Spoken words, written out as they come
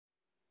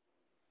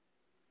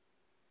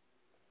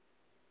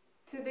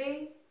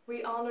Today,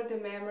 we honor the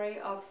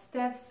memory of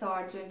Staff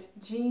Sergeant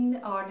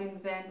Jean Arden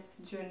Vance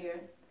Jr.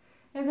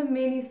 and the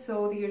many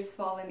soldiers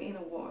fallen in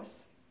the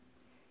wars.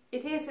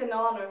 It is an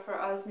honor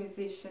for us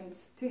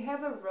musicians to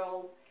have a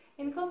role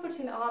in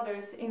comforting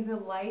others in the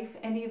life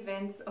and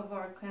events of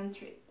our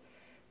country,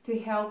 to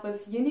help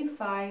us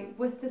unify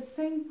with the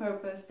same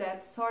purpose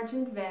that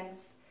Sergeant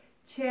Vance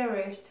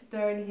cherished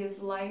during his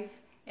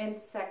life and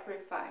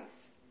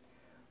sacrifice.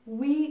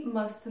 We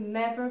must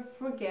never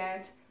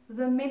forget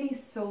the many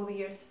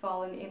soldiers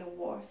fallen in the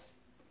wars.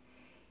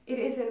 It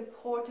is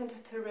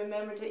important to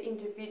remember the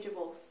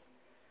individuals,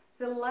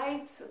 the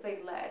lives they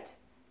led,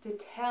 the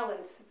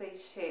talents they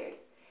shared,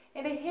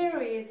 and the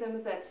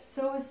heroism that's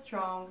so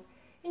strong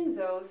in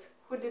those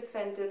who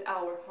defended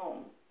our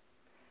home.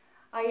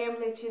 I am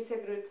Letícia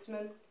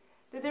Grützmann,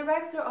 the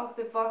director of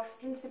the Vox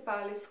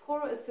Principalis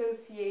Choral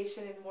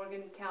Association in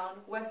Morgantown,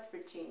 West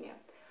Virginia,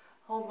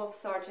 home of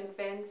Sergeant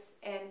Vance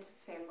and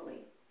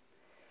family.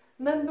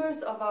 Members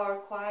of our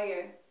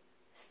choir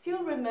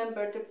still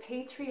remember the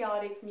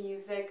patriotic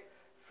music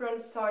from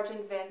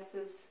Sergeant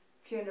Vance's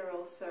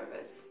funeral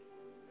service.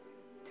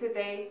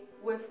 Today,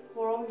 with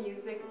choral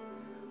music,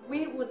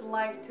 we would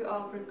like to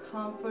offer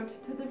comfort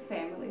to the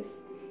families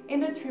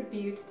in a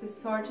tribute to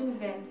Sergeant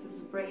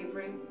Vance's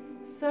bravery,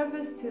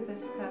 service to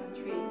this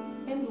country,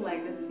 and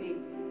legacy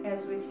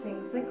as we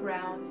sing The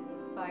Ground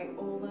by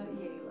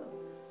Yiwen.